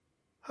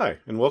Hi,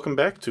 and welcome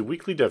back to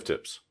Weekly Dev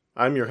Tips.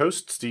 I'm your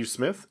host, Steve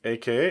Smith,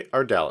 aka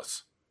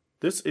Ardalis.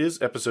 This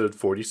is episode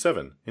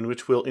 47, in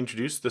which we'll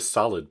introduce the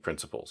SOLID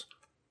principles.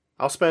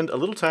 I'll spend a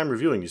little time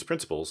reviewing these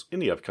principles in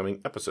the upcoming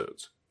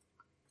episodes.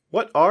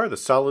 What are the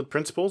SOLID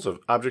principles of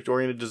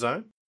object-oriented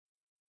design?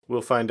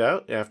 We'll find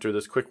out after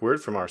this quick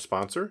word from our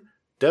sponsor,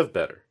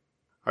 DevBetter.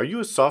 Are you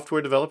a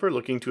software developer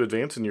looking to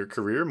advance in your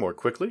career more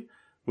quickly?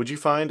 Would you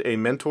find a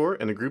mentor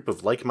and a group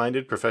of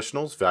like-minded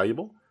professionals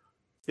valuable?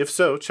 If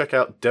so, check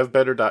out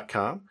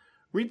devbetter.com,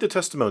 read the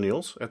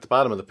testimonials at the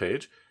bottom of the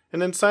page,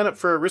 and then sign up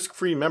for a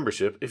risk-free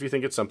membership if you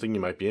think it's something you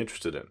might be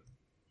interested in.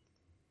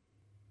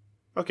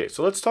 Okay,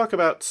 so let's talk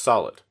about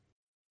SOLID.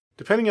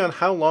 Depending on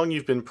how long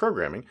you've been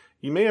programming,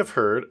 you may have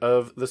heard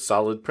of the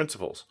SOLID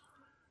principles.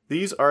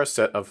 These are a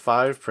set of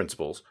 5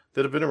 principles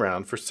that have been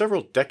around for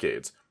several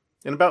decades,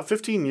 and about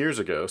 15 years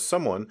ago,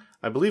 someone,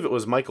 I believe it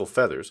was Michael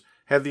Feathers,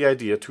 had the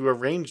idea to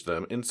arrange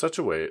them in such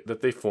a way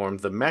that they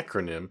formed the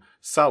macronym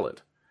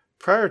SOLID.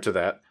 Prior to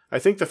that, I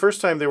think the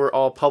first time they were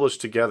all published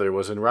together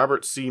was in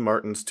Robert C.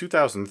 Martin's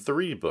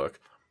 2003 book,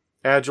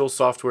 Agile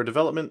Software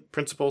Development,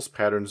 Principles,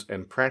 Patterns,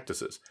 and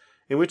Practices,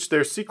 in which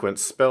their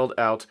sequence spelled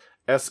out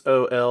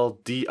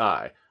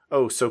SOLDI.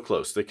 Oh, so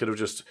close. They could have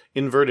just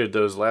inverted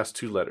those last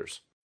 2 letters.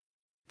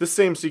 This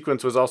same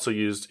sequence was also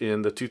used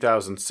in the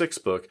 2006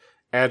 book,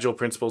 Agile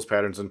Principles,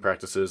 Patterns, and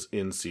Practices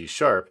in C#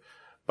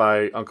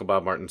 by Uncle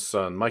Bob Martin's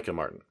son, Micah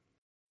Martin.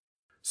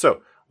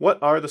 So,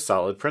 what are the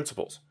SOLID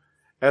principles?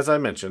 As I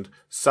mentioned,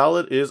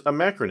 SOLID is a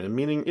macronym,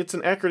 meaning it's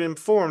an acronym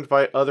formed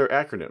by other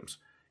acronyms.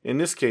 In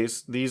this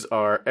case, these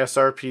are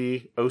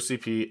SRP,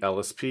 OCP,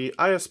 LSP,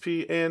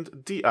 ISP,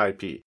 and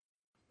DIP.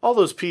 All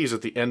those P's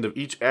at the end of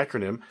each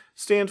acronym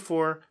stand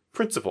for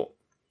principle.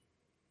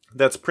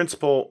 That's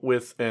principle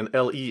with an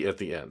LE at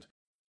the end.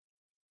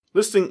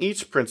 Listing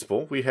each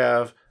principle, we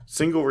have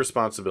single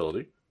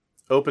responsibility,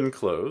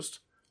 open-closed,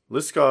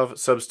 Liskov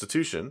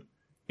substitution,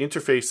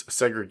 interface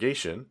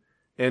segregation,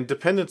 and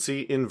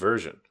dependency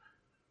inversion.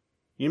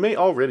 You may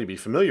already be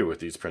familiar with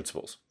these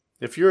principles.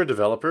 If you're a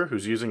developer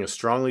who's using a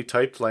strongly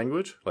typed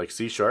language like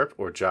C#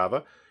 or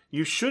Java,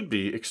 you should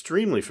be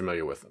extremely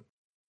familiar with them.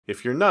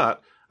 If you're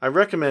not, I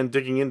recommend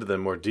digging into them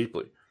more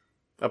deeply.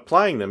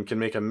 Applying them can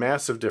make a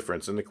massive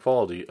difference in the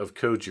quality of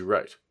code you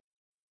write.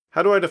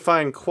 How do I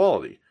define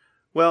quality?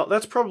 Well,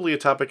 that's probably a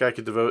topic I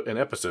could devote an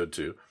episode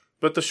to,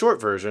 but the short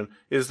version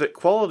is that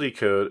quality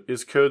code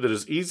is code that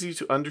is easy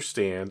to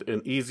understand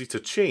and easy to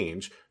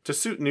change to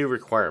suit new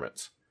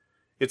requirements.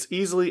 It's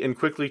easily and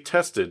quickly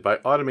tested by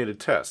automated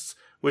tests,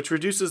 which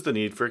reduces the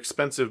need for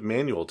expensive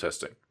manual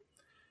testing.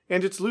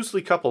 And it's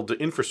loosely coupled to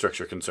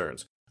infrastructure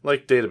concerns,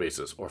 like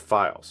databases or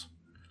files.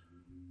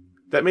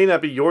 That may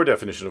not be your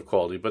definition of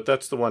quality, but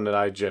that's the one that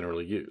I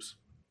generally use.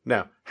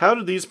 Now, how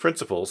do these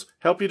principles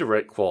help you to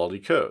write quality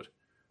code?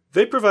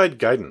 They provide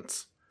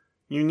guidance.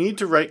 You need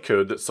to write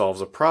code that solves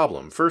a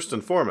problem, first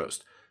and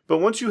foremost, but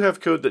once you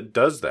have code that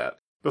does that,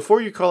 before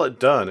you call it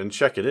done and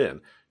check it in,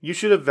 you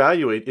should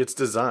evaluate its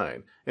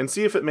design and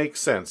see if it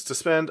makes sense to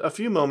spend a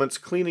few moments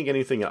cleaning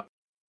anything up.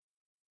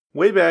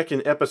 Way back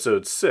in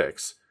episode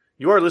 6,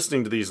 you are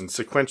listening to these in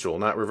sequential,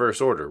 not reverse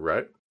order,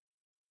 right?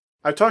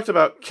 I talked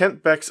about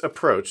Kent Beck's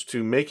approach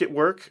to make it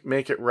work,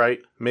 make it right,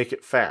 make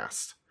it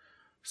fast.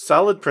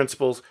 SOLID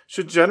principles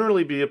should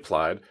generally be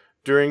applied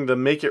during the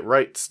make it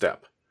right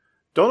step.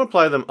 Don't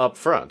apply them up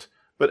front,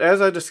 but as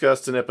I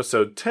discussed in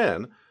episode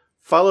 10,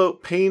 follow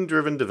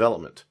pain-driven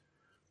development.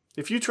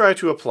 If you try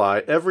to apply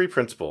every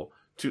principle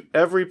to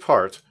every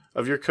part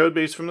of your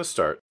codebase from the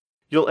start,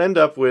 you'll end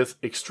up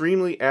with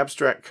extremely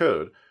abstract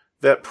code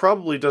that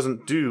probably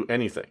doesn't do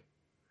anything.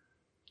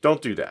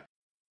 Don't do that.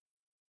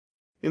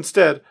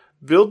 Instead,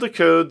 build the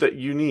code that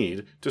you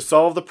need to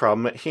solve the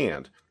problem at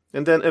hand,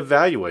 and then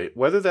evaluate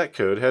whether that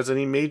code has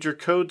any major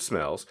code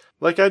smells,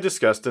 like I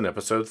discussed in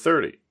episode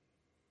 30.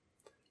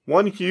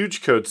 One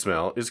huge code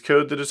smell is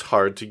code that is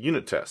hard to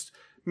unit test,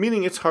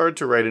 meaning it's hard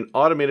to write an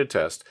automated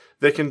test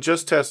that can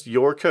just test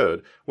your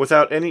code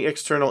without any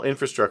external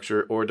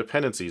infrastructure or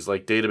dependencies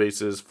like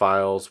databases,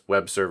 files,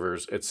 web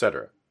servers,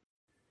 etc.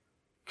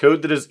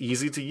 Code that is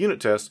easy to unit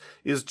test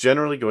is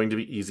generally going to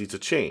be easy to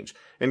change,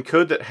 and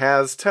code that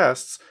has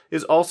tests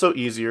is also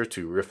easier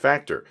to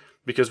refactor,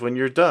 because when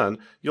you're done,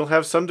 you'll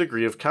have some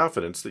degree of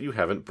confidence that you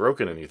haven't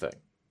broken anything.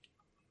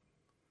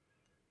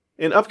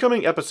 In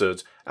upcoming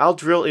episodes, I'll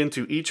drill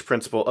into each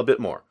principle a bit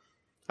more.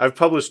 I've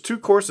published 2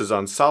 courses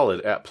on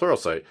SOLID at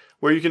Pluralsight,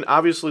 where you can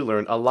obviously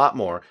learn a lot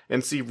more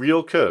and see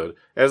real code,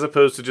 as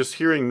opposed to just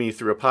hearing me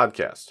through a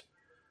podcast.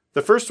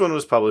 The first one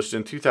was published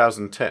in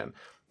 2010,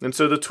 and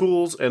so the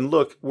tools and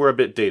look were a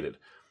bit dated.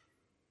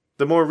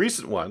 The more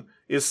recent one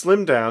is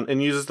slimmed down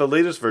and uses the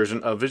latest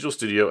version of Visual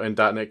Studio and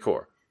 .NET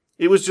Core.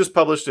 It was just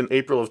published in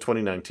April of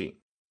 2019.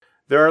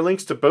 There are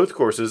links to both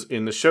courses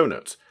in the show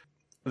notes.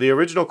 The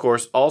original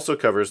course also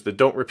covers the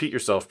Don't Repeat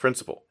Yourself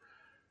principle.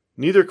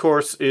 Neither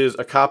course is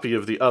a copy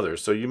of the other,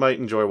 so you might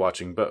enjoy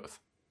watching both.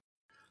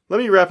 Let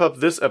me wrap up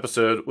this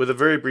episode with a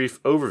very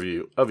brief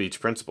overview of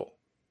each principle.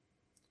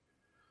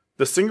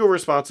 The single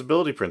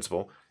responsibility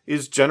principle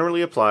is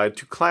generally applied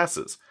to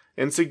classes,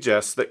 and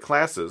suggests that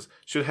classes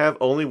should have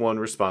only one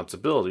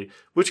responsibility,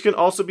 which can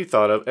also be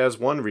thought of as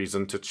one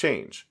reason to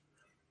change.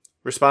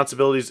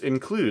 Responsibilities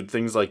include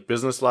things like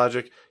business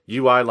logic,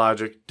 UI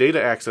logic,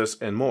 data access,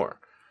 and more.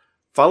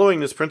 Following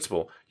this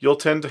principle, you'll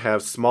tend to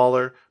have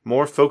smaller,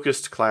 more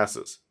focused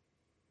classes.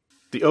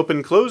 The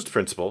open-closed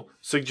principle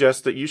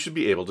suggests that you should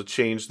be able to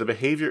change the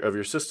behavior of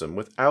your system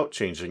without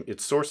changing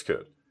its source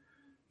code.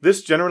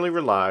 This generally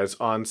relies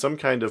on some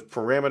kind of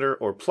parameter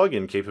or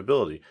plugin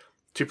capability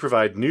to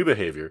provide new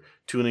behavior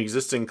to an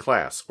existing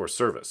class or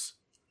service.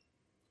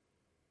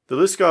 The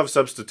Liskov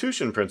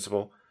substitution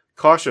principle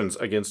cautions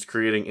against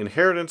creating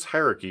inheritance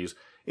hierarchies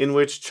in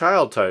which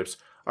child types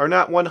are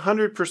not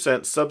 100%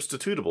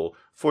 substitutable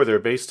for their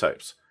base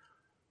types.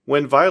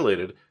 When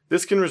violated,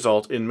 this can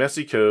result in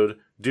messy code,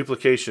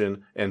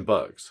 duplication, and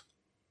bugs.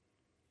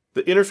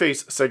 The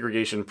interface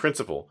segregation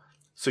principle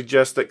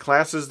suggests that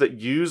classes that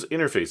use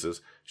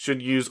interfaces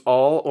should use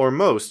all or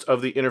most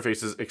of the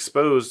interface's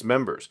exposed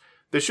members.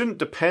 They shouldn't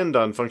depend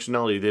on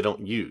functionality they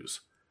don't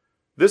use.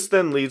 This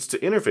then leads to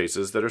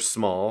interfaces that are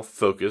small,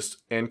 focused,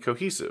 and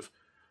cohesive,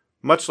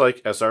 much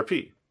like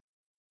SRP.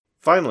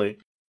 Finally,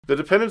 the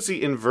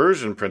dependency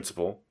inversion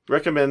principle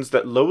recommends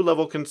that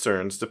low-level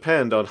concerns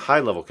depend on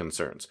high-level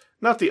concerns,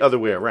 not the other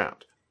way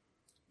around.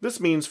 This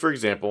means, for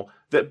example,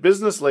 that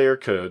business layer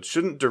code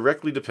shouldn't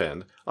directly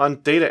depend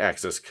on data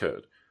access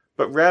code,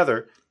 but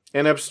rather,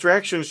 an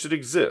abstraction should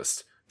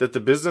exist that the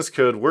business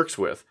code works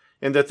with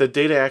and that the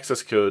data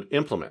access code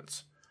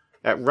implements.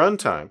 At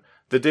runtime,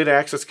 the data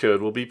access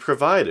code will be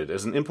provided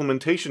as an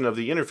implementation of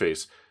the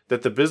interface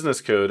that the business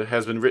code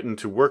has been written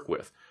to work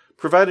with,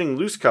 providing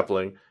loose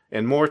coupling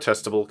and more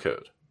testable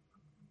code.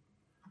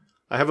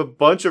 I have a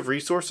bunch of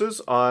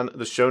resources on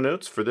the show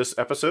notes for this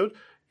episode.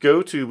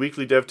 Go to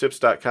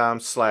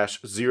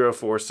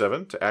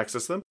weeklydevtips.com/047 to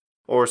access them,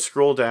 or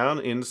scroll down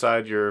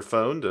inside your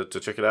phone to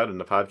check it out in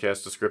the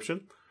podcast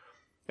description.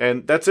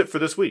 And that's it for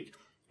this week.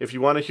 If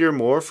you want to hear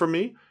more from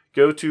me,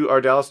 go to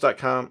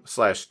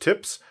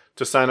rdallas.com/tips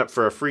to sign up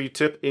for a free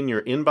tip in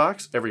your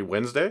inbox every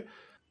Wednesday.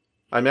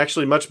 I'm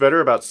actually much better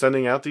about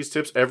sending out these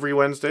tips every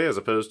Wednesday as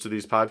opposed to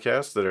these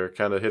podcasts that are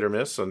kind of hit or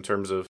miss in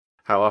terms of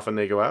how often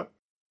they go out.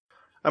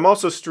 I'm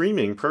also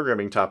streaming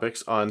programming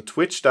topics on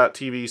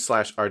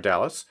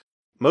twitch.tv/rdallas,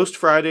 most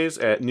Fridays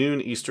at noon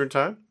Eastern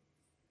Time.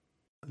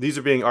 These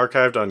are being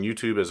archived on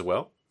YouTube as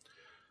well.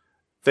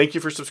 Thank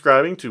you for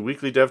subscribing to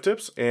Weekly Dev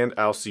Tips, and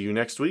I'll see you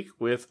next week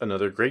with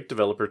another great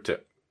developer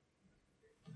tip.